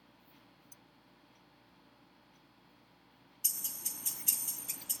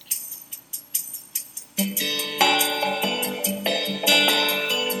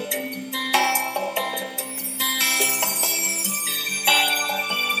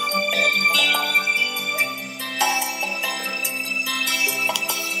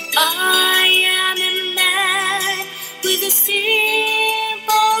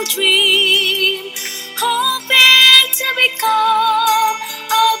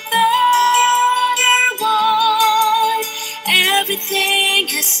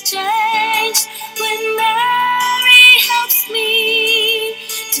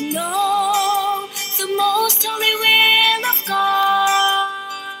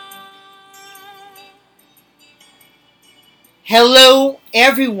Hello,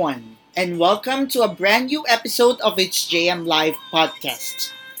 everyone, and welcome to a brand new episode of HJM Live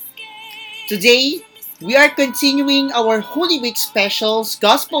podcast. Today, we are continuing our Holy Week specials,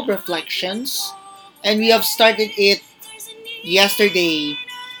 Gospel Reflections, and we have started it yesterday,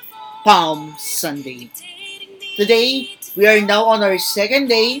 Palm Sunday. Today, we are now on our second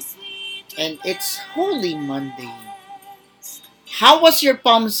day, and it's Holy Monday. How was your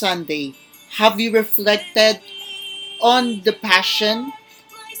Palm Sunday? Have you reflected on the passion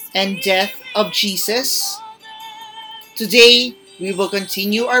and death of Jesus? Today, we will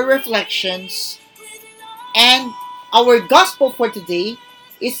continue our reflections, and our gospel for today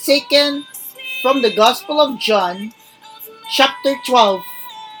is taken from the Gospel of John, chapter 12,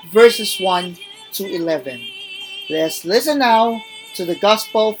 verses 1 to 11. Let's listen now to the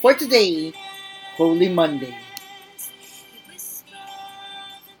gospel for today, Holy Monday.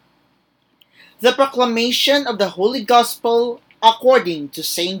 The proclamation of the Holy Gospel according to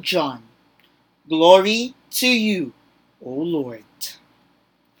St. John. Glory to you, O Lord.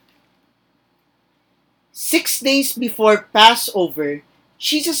 6 days before Passover,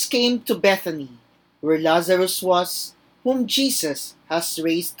 Jesus came to Bethany, where Lazarus was, whom Jesus has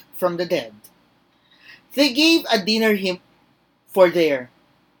raised from the dead. They gave a dinner him for there,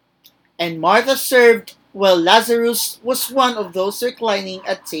 and Martha served, while Lazarus was one of those reclining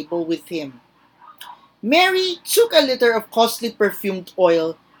at table with him. Mary took a liter of costly perfumed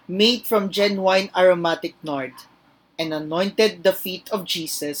oil made from genuine aromatic nard, and anointed the feet of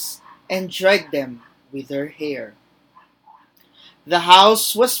Jesus and dried them with her hair. The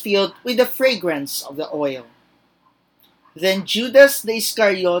house was filled with the fragrance of the oil. Then Judas the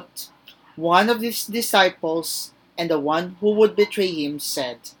Iscariot, one of his disciples and the one who would betray him,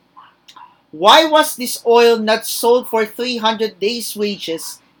 said, "Why was this oil not sold for 300 days'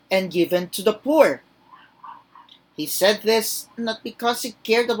 wages and given to the poor?" He said this not because he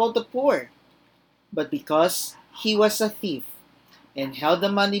cared about the poor, but because he was a thief and held the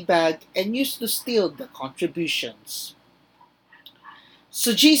money bag and used to steal the contributions.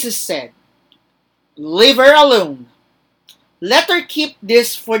 So Jesus said, "Leave her alone. Let her keep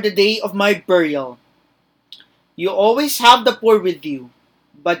this for the day of my burial. You always have the poor with you,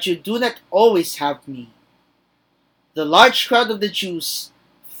 but you do not always have me." The large crowd of the Jews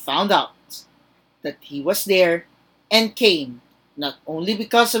found out that he was there and came, not only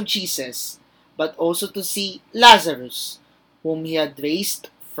because of Jesus, but also to see Lazarus, whom he had raised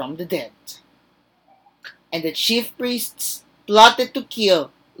from the dead. And the chief priests plotted to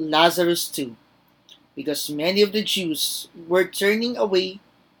kill Lazarus too, because many of the Jews were turning away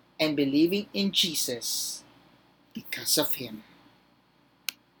and believing in Jesus because of him.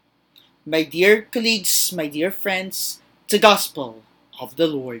 My dear colleagues, my dear friends, the gospel of the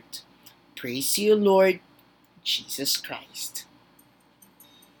Lord. Praise you, Lord Jesus Christ.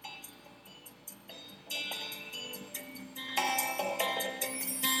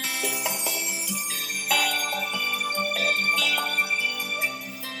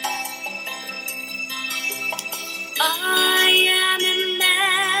 I am a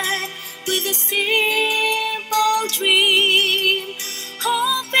man with a simple dream,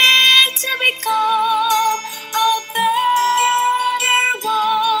 hoping to become a better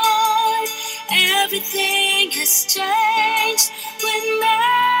one. Everything has changed when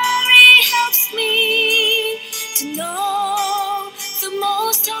Mary helps me to know the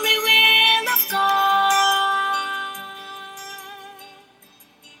most holy will of God.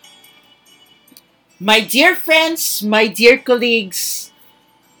 My dear friends, my dear colleagues,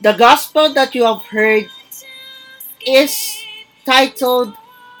 the gospel that you have heard is titled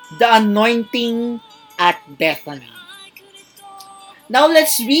The Anointing at Bethany. Now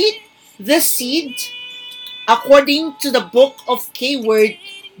let's read the seed according to the book of K-Word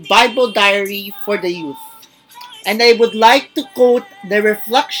Bible Diary for the Youth. And I would like to quote the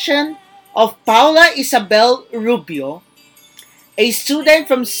reflection of Paula Isabel Rubio, a student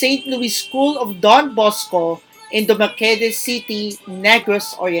from St. Louis School of Don Bosco in Dumaguete City,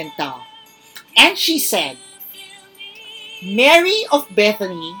 Negros Oriental. And she said, "Mary of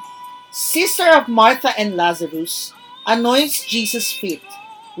Bethany, sister of Martha and Lazarus, anoints Jesus' feet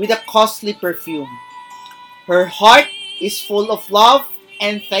with a costly perfume. Her heart is full of love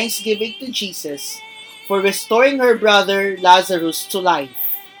and thanksgiving to Jesus for restoring her brother Lazarus to life.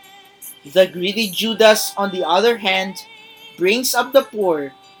 The greedy Judas, on the other hand, brings up the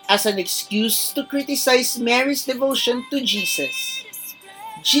poor as an excuse to criticize Mary's devotion to Jesus.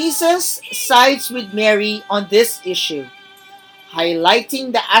 Jesus sides with Mary on this issue,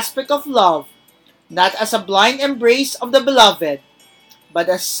 highlighting the aspect of love not as a blind embrace of the beloved, but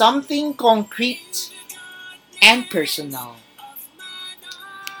as something concrete and personal."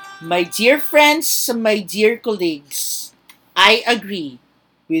 My dear friends, my dear colleagues, I agree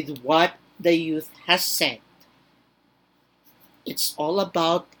with what the youth has said. It's all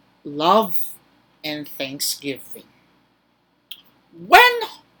about love and thanksgiving. When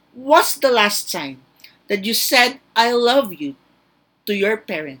was the last time that you said I love you to your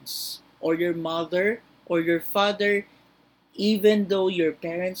parents or your mother or your father, even though your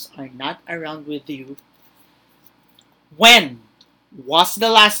parents are not around with you? When was the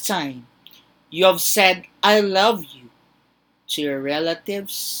last time you have said I love you to your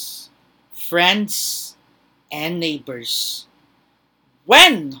relatives, friends, and neighbors?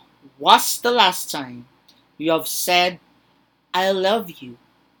 When was the last time you have said I love you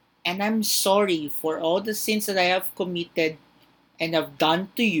and I'm sorry for all the sins that I have committed and have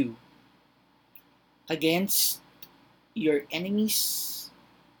done to you against your enemies,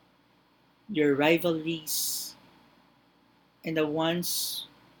 your rivalries, and the ones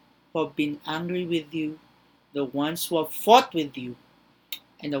who have been angry with you, the ones who have fought with you,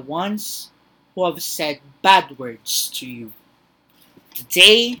 and the ones who have said bad words to you?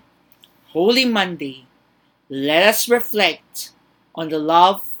 Today, Holy Monday, let us reflect on the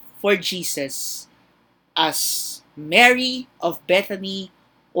love for Jesus as Mary of Bethany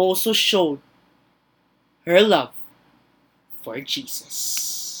also showed her love for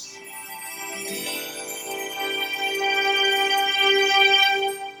Jesus.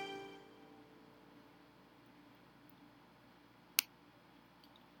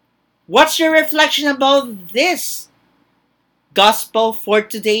 What's your reflection about this gospel for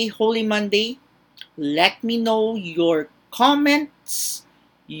today, Holy Monday? Let me know your comments,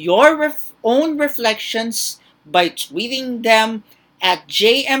 your own reflections by tweeting them at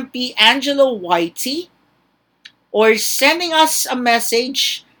JMPAngeloYT or sending us a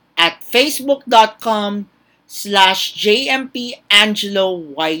message at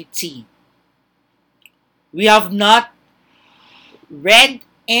facebook.com/JMPAngeloYT. We have not read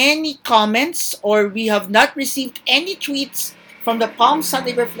any comments or we have not received any tweets from the Palm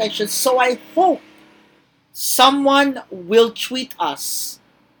Sunday Reflections, so I hope someone will tweet us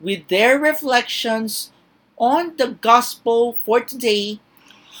with their reflections on the gospel for today,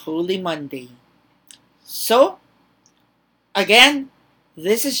 Holy Monday. So, again,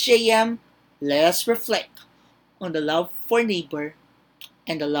 this is JM. Let us reflect on the love for neighbor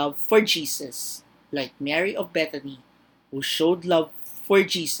and the love for Jesus, like Mary of Bethany, who showed love for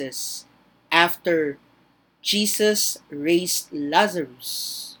Jesus after Jesus raised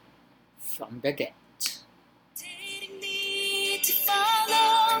Lazarus from the dead. Take me to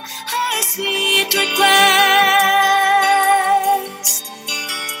follow her sweet request.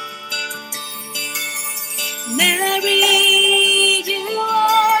 Mary, you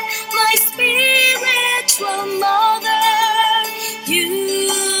are my spiritual mother.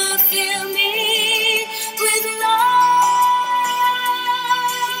 You fill me with love.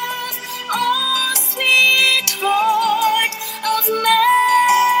 Oh, sweetheart of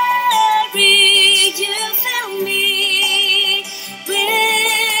Mary, you fill me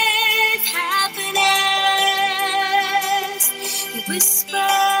with happiness. You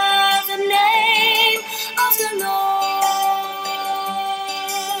whisper the name of the Lord,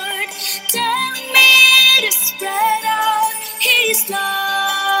 telling me to spread out His love.